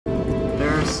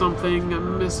something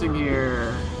missing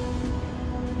here.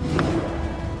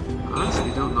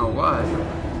 Honestly, don't know what.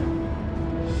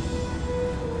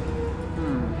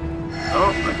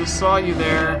 Oh, I just saw you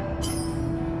there.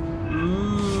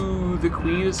 Ooh, the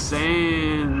Queen of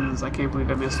Sands. I can't believe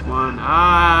I missed one.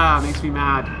 Ah, makes me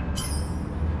mad.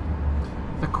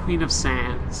 The Queen of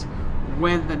Sands.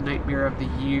 When the nightmare of the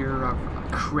year of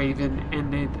Craven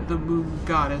ended, the moon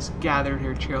goddess gathered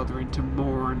her children to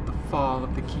mourn the fall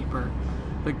of the Keeper.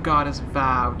 The goddess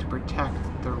vowed to protect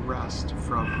the rest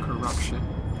from corruption.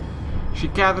 She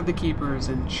gathered the keepers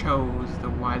and chose the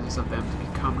wisest of them to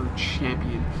become her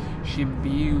champion. She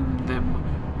imbued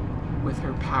them with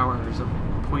her powers,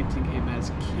 appointing him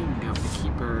as king of the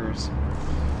keepers.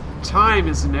 Time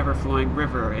is an ever-flowing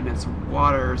river, and its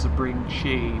waters bring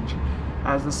change.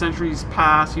 As the centuries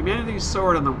pass, humanity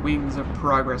soared on the wings of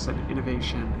progress and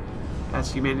innovation.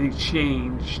 As humanity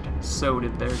changed, so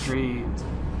did their dreams.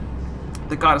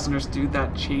 The goddess understood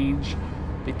that change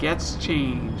begets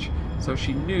change, so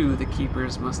she knew the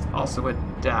keepers must also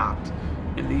adapt.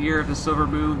 In the year of the silver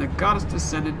moon, the goddess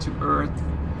descended to earth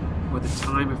with a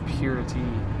time of purity.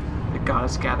 The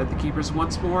goddess gathered the keepers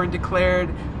once more and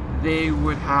declared they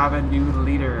would have a new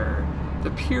leader,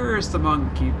 the purest among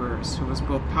the keepers, who was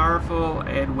both powerful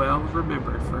and well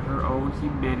remembered for her own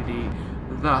humanity.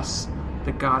 Thus,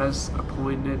 the goddess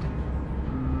appointed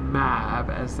Mab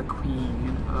as the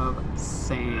Queen of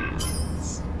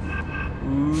Sands.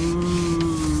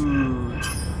 Ooh.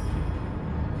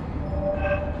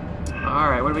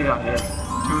 Alright, what do we got here?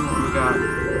 What do we got?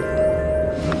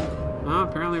 Oh,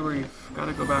 apparently we've got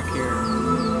to go back here.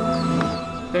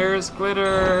 There's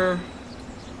glitter!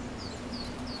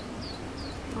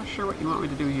 Not sure what you want me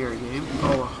to do here, game.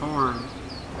 Oh, a horn.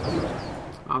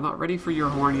 I'm not ready for your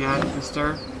horn yet,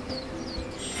 mister.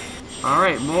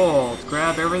 Alright, mold.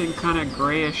 Grab everything kind of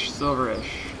grayish, silverish.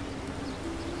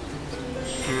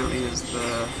 Apparently is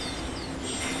the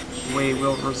way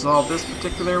we'll resolve this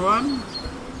particular one.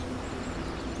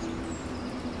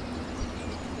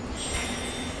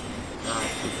 I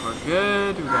think we're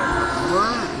good. We got a couple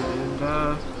more, and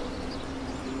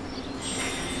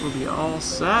we'll be all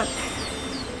set.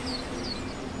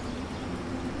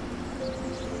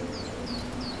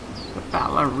 The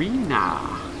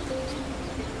ballerina.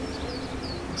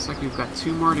 Looks like we've got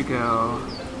 2 more to go.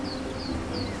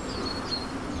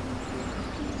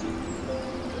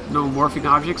 No morphing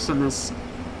objects in this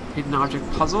hidden object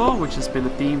puzzle, which has been a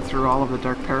theme through all of the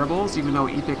Dark Parables, even though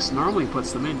Eipix normally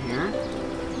puts them in here.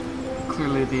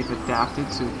 Clearly they've adapted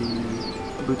to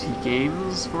the boutique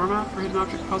games format for hidden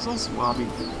object puzzles. Well, I mean,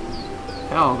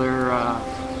 hell, they're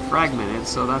fragmented,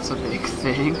 so that's a big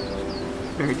thing.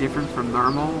 Very different from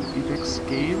normal Eipix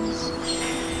games.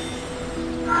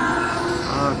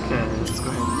 Okay, let's go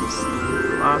ahead and just the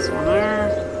last one there.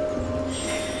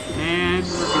 And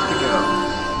we're good to go.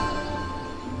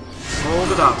 Mold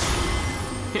it up.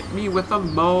 Hit me with a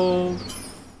mold.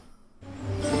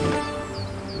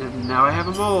 And now I have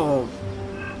a mold.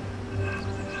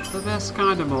 The best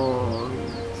kind of mold.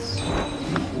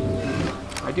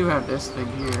 I do have this thing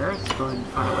here. Let's go ahead and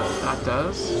find out what that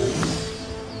does.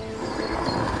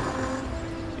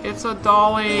 It's a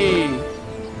dolly!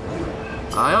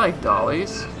 I like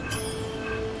dollies. I'm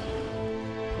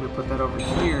gonna put that over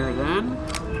here then.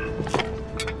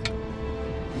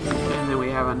 And then we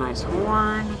have a nice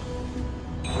horn.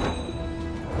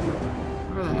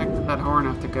 Where the heck did that horn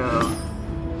have to go?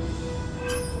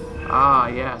 Ah,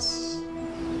 yes.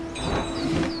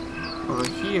 Over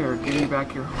here, give me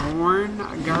back your horn,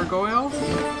 gargoyle.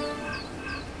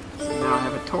 Now I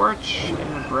have a torch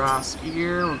and a brass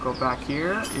ear. We'll go back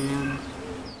here and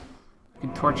we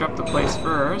can torch up the place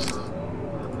first.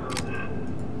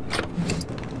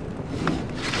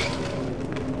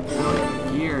 Now we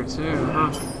have gear too,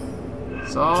 huh?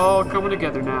 It's all coming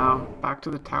together now. Back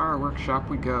to the tower workshop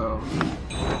we go.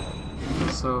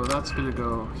 So that's gonna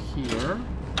go here.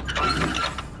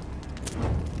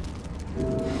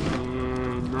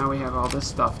 And now we have all this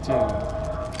stuff too.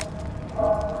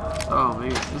 Oh,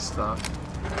 maybe it's this stuff.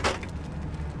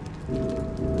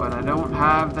 But I don't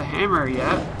have the hammer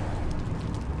yet.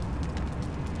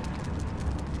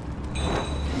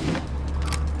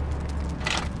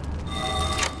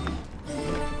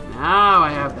 Now I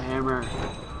have the hammer.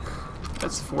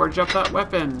 Let's forge up that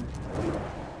weapon.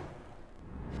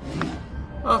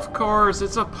 Of course,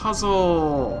 it's a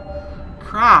puzzle.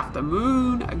 Craft a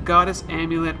moon goddess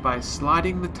amulet by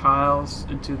sliding the tiles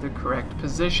into the correct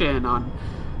position on,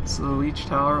 so each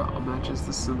tower matches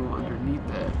the symbol underneath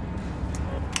it.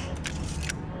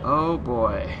 Oh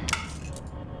boy.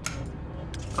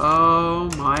 Oh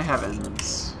my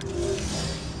heavens.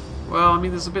 Well, I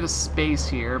mean, there's a bit of space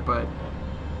here, but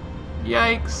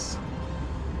yikes.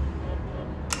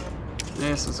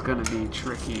 This is gonna be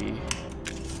tricky.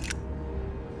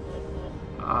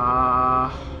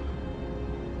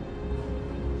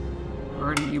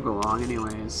 Where do you belong,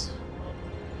 anyways?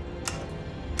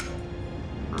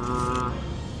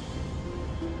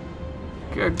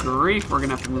 Good grief, we're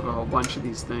gonna have to move a whole bunch of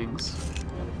these things.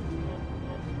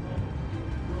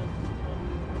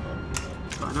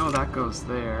 So I know that goes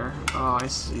there. Oh, I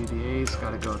see. The A's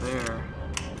gotta go there.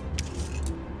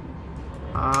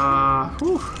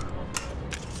 Whew.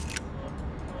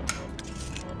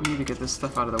 We need to get this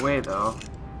stuff out of the way, though.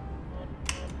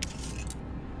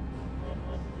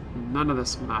 None of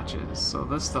this matches, so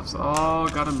this stuff's all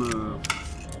gotta move.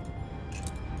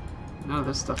 None of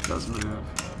this stuff does move.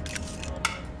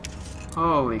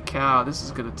 Holy cow, this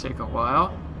is gonna take a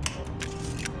while.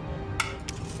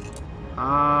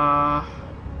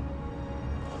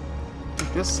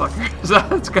 Like this sucker,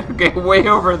 that's gonna get way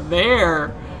over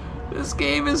there. This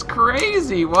game is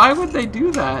crazy. Why would they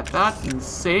do that? That's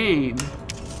insane.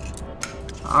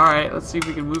 Alright, let's see if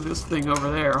we can move this thing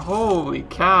over there. Holy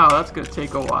cow, that's gonna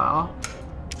take a while.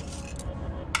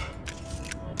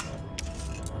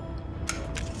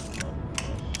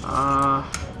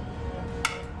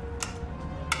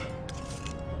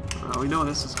 Well, we know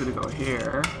this is gonna go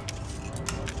here.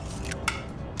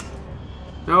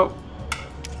 Nope.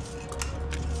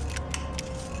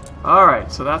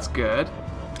 Alright, so that's good.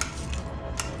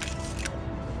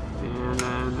 And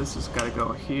then this has gotta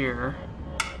go here.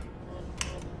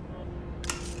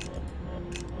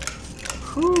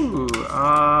 Whew,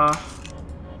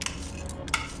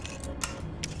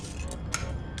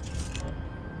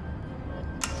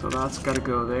 so that's got to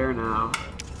go there now.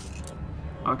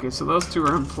 Okay, so those two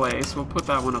are in place. We'll put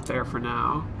that one up there for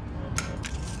now.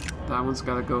 That one's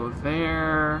got to go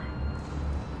there.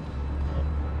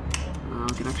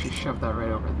 We can actually shove that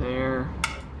right over there.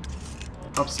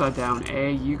 Upside down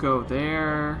A, you go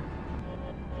there.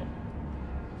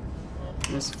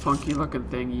 This funky looking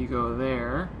thing, you go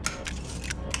there.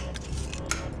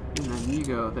 And then you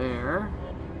go there.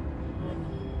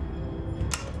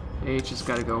 H has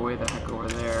got to go way the heck over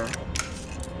there.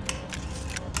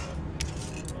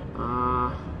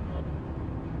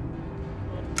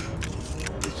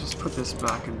 Let's just put this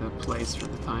back into place for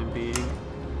the time being.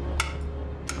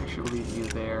 Actually, we'll leave you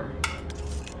there.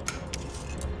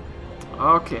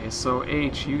 Okay, so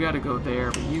H, you got to go there,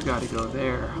 but you got to go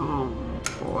there. Oh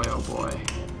boy, oh boy.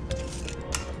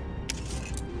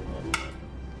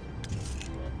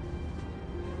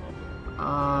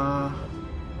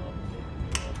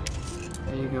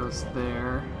 A goes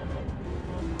there.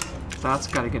 That's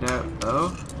got to get out,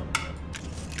 though.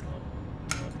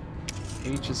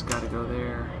 H has got to go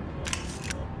there.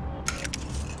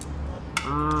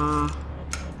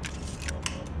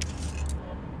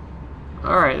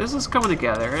 Alright, this is coming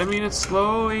together. I mean, it's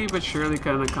slowly but surely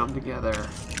gonna come together.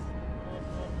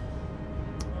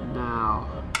 Now,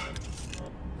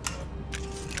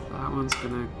 that one's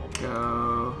gonna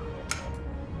go...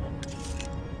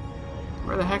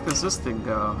 Where the heck does this thing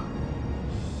go?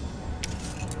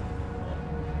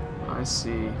 I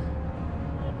see.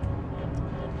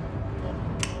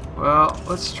 Well,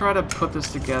 let's try to put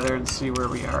this together and see where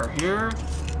we are here.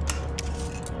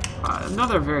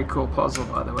 Another very cool puzzle,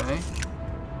 by the way.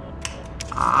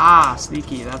 Ah,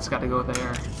 sneaky. That's got to go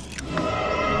there.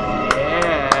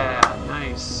 Yeah,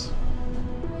 nice.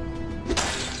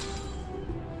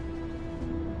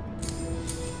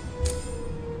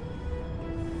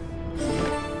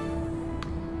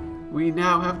 We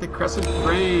now have the crescent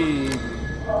frame.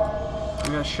 We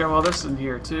gotta shove all this in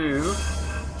here too.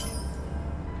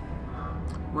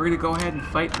 We're gonna go ahead and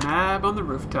fight Mab on the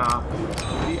rooftop. It's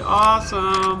gonna be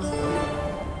awesome.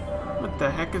 What the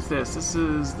heck is this? This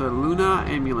is the Luna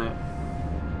amulet.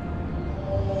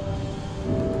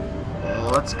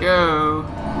 Let's go.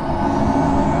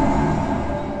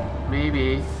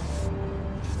 Maybe.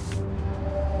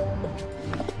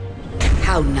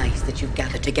 How nice that you've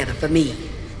gathered together for me.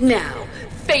 Now,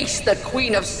 face the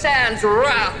Queen of Sand's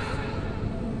wrath!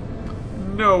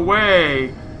 No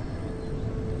way!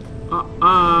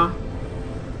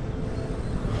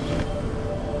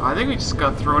 I think we just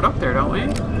gotta throw it up there, don't we?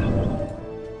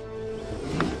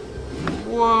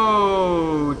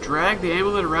 Whoa! Drag the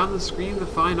amulet around the screen to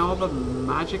find all the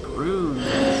magic runes.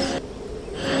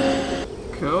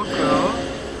 Cool, cool.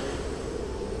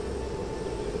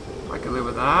 I can live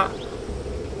with that.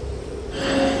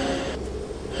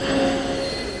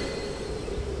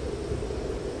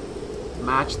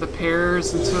 Match the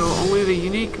pairs until only the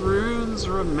unique runes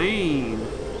remain.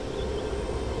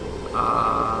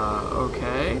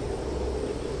 Okay.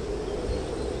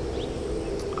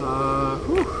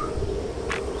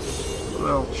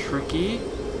 tricky,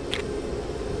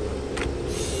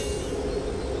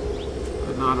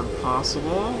 but not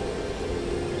impossible.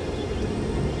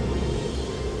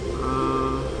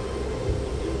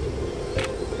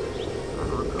 That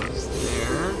one goes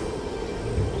there.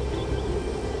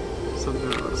 Something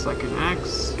that looks like an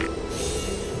X.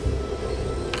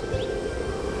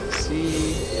 Let's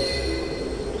see.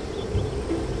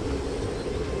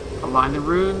 Align the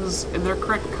runes in their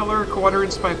correct color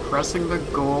quadrants by pressing the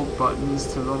gold buttons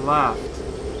to the left.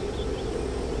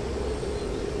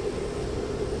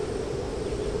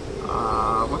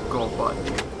 What gold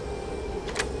button?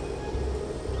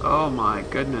 Oh my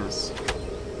goodness.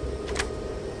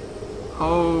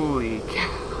 Holy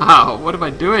cow, what am I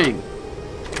doing?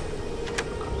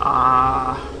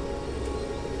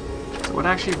 So what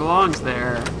actually belongs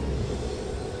there?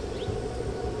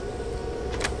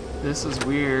 This is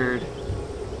weird.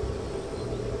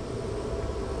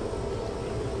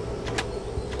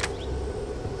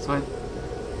 So I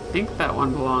think that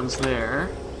one belongs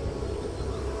there.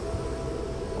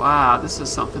 Wow, this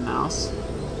is something else.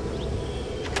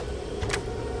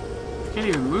 I can't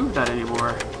even move that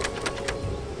anymore.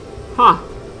 Huh.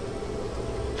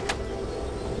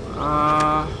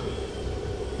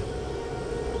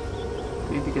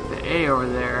 Need to get the A over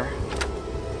there.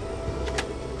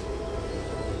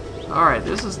 Alright,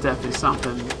 this is definitely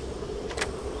something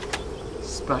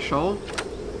special.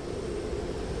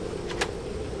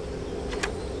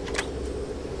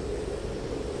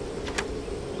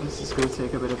 This is going to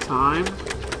take a bit of time.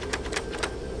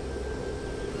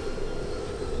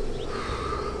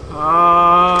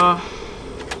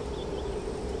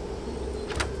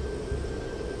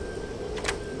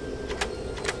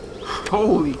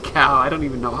 Holy cow, I don't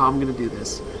even know how I'm going to do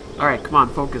this. Alright, come on,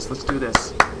 focus, let's do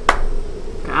this.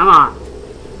 Come on.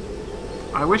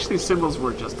 I wish these symbols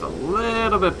were just a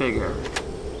little bit bigger.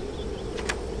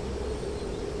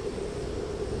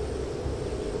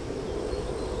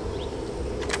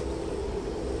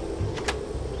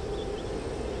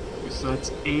 So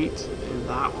that's 8 in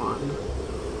that one.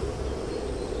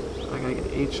 I gotta get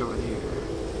H over here.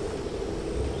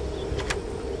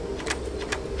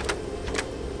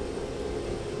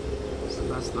 So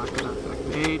that's not gonna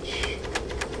affect H.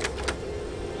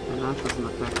 And that doesn't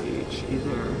affect H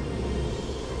either.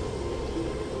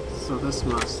 So this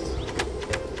must.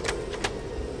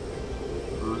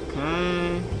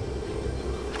 Okay.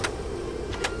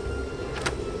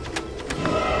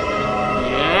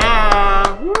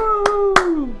 Yeah!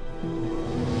 Woo!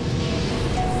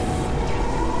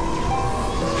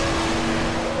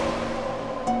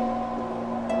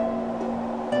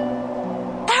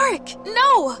 Eric,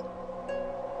 no!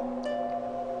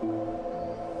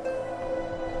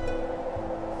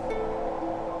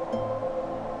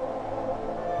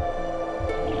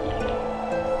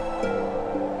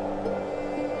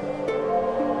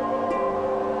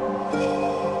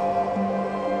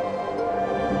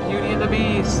 Beauty and the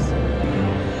Beast.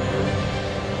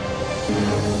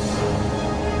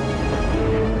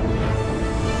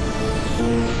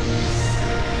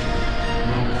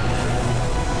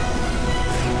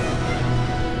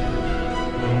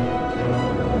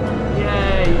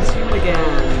 Yay, he's human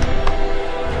again.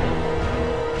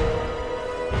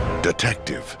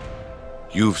 Detective,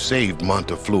 you've saved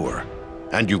Montafleur,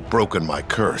 and you've broken my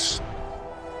curse.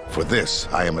 For this,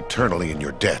 I am eternally in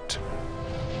your debt.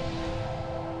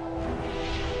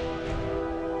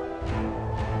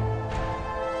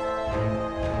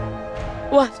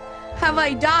 What have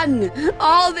I done?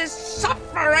 All this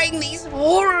suffering, these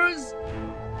horrors!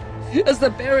 As the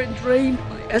Baron drained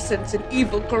my essence and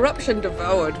evil corruption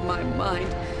devoured my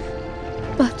mind.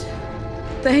 But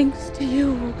thanks to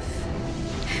you,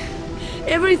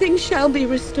 everything shall be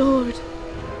restored.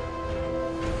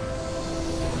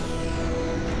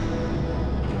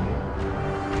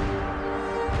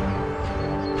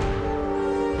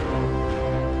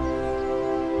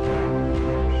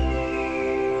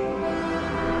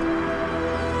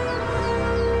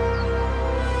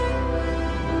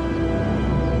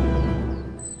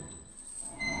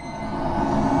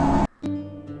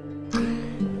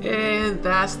 And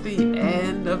that's the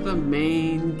end of the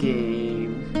main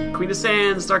game. Queen of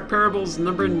Sands, Dark Parables,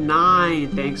 number 9.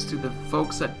 Thanks to the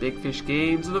folks at Big Fish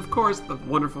Games, and of course the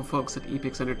wonderful folks at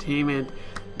Eipix Entertainment.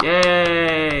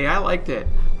 Yay! I liked it.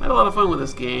 I had a lot of fun with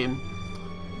this game.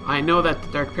 I know that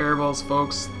the Dark Parables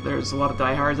folks, there's a lot of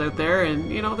diehards out there,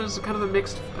 and you know, there's kind of a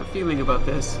mixed feeling about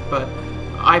this, but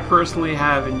I personally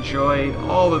have enjoyed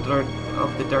all of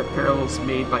the Dark Parables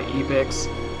made by Eipix.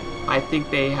 I think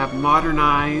they have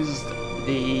modernized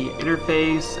the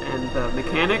interface and the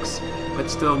mechanics, but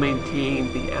still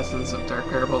maintain the essence of Dark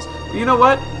Parables. You know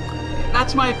what?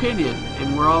 that's my opinion,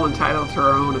 and we're all entitled to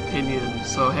our own opinion.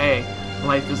 So hey,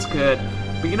 life is good.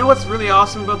 But you know what's really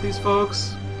awesome about these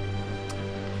folks?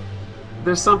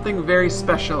 There's something very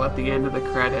special at the end of the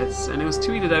credits, and it was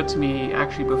tweeted out to me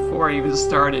actually before I even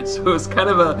started, so it was kind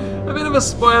of a bit of a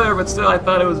spoiler, but still I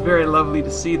thought it was very lovely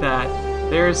to see that.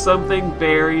 There is something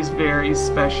very, very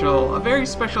special, a very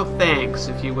special thanks,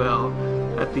 if you will,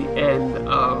 at the end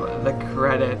of the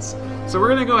credits. So we're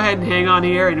going to go ahead and hang on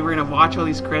here, and we're going to watch all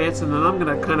these credits, and then I'm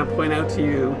going to kind of point out to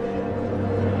you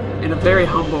in a very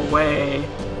humble way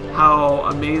how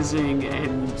amazing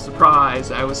and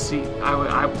surprised I was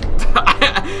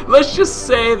let's just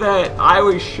say that I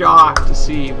was shocked to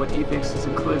see what Eipix is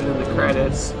included in the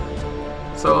credits.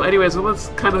 So anyways, well, let's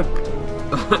kind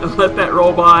of let that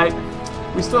roll by.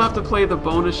 We still have to play the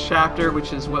bonus chapter,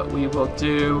 which is what we will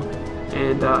do.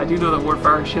 And I do know that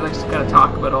Warfire, she likes to kind of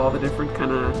talk about all the different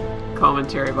kind of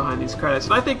commentary behind these credits.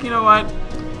 And I think, you know what,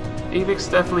 Eipix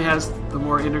definitely has the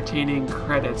more entertaining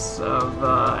credits of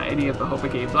any of the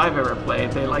Hopa games I've ever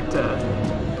played. They like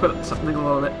to put something a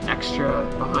little bit extra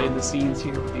behind the scenes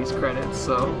here with these credits.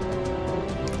 So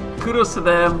kudos to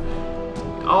them.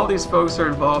 All these folks are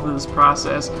involved in this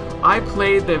process. I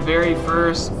played the very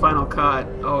first Final Cut,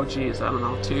 oh geez, I don't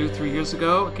know, 2-3 years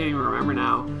ago? I can't even remember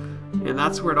now. And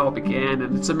that's where it all began.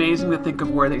 And it's amazing to think of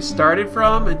where they started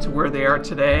from and to where they are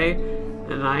today.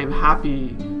 And I am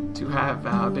happy to have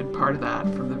been part of that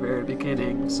from the very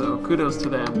beginning. So kudos to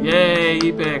them. Yay,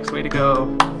 Eipix, way to go.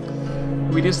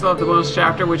 We do still have the bonus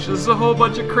chapter, which is a whole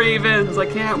bunch of Cravens. I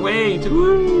can't wait.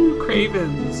 Woo,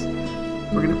 Cravens.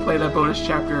 We're going to play that bonus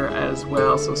chapter as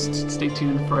well, so stay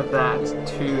tuned for that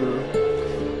too.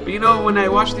 But you know, when I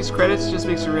watch these credits, it just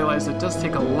makes me realize it does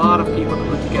take a lot of people to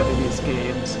put together these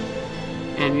games.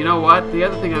 And you know what? The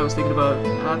other thing I was thinking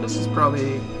about, this is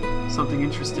probably something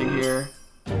interesting here.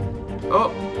 Oh,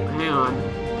 hang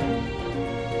on.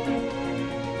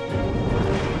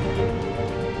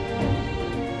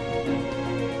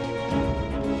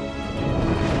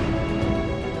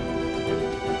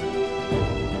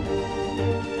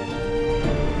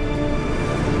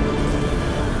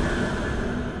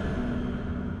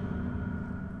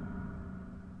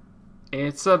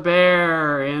 It's a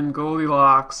bear and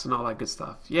Goldilocks and all that good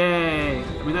stuff. Yay!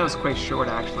 I mean, that was quite short,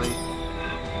 actually.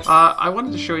 I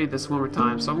wanted to show you this one more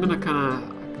time, so I'm gonna kind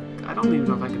of... I don't even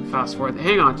know if I can fast forward.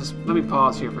 Hang on, just let me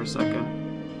pause here for a second.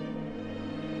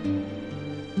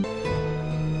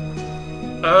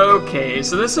 Okay,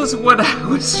 so this is what I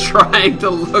was trying to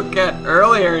look at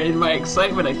earlier in my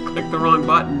excitement. I clicked the wrong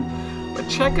button. But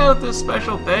check out this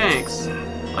special thanks.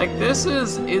 Like, this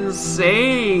is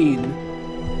insane.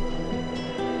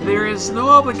 There is no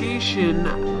obligation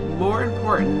more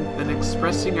important than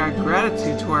expressing our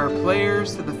gratitude to our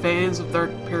players, to the fans of the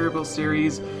Parable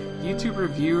series, YouTube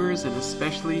reviewers, and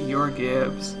especially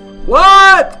YourGibs.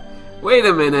 What? Wait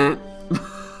a minute.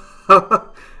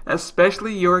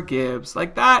 Especially YourGibs.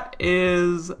 Like, that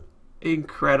is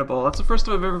incredible. That's the first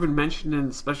time I've ever been mentioned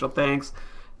in special thanks.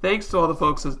 Thanks to all the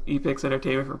folks at Eipix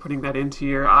Entertainment for putting that into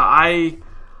here.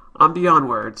 I'm beyond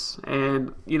words.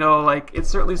 And, you know, like, it's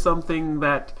certainly something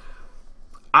that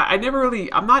I'm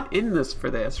not in this for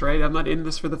this, right? I'm not in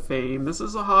this for the fame. This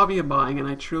is a hobby of mine, and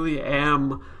I truly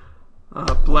am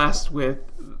blessed with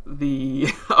the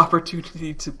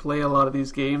opportunity to play a lot of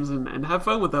these games and have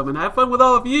fun with them, and have fun with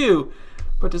all of you.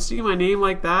 But to see my name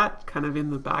like that, kind of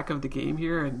in the back of the game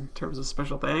here in terms of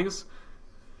special thanks,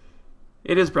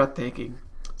 it is breathtaking.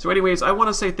 So anyways, I want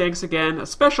to say thanks again,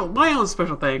 my own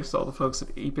special thanks to all the folks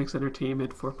at Eipix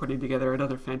Entertainment for putting together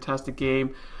another fantastic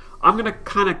game. I'm going to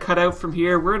kind of cut out from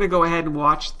here. We're going to go ahead and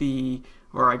watch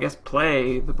or I guess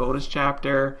play the bonus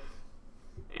chapter.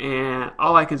 And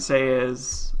all I can say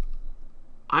is,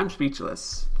 I'm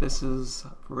speechless. This is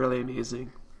really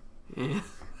amazing. And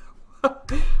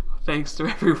thanks to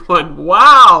everyone.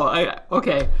 Wow!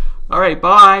 Okay. Alright,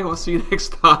 bye. We'll see you next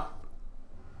time.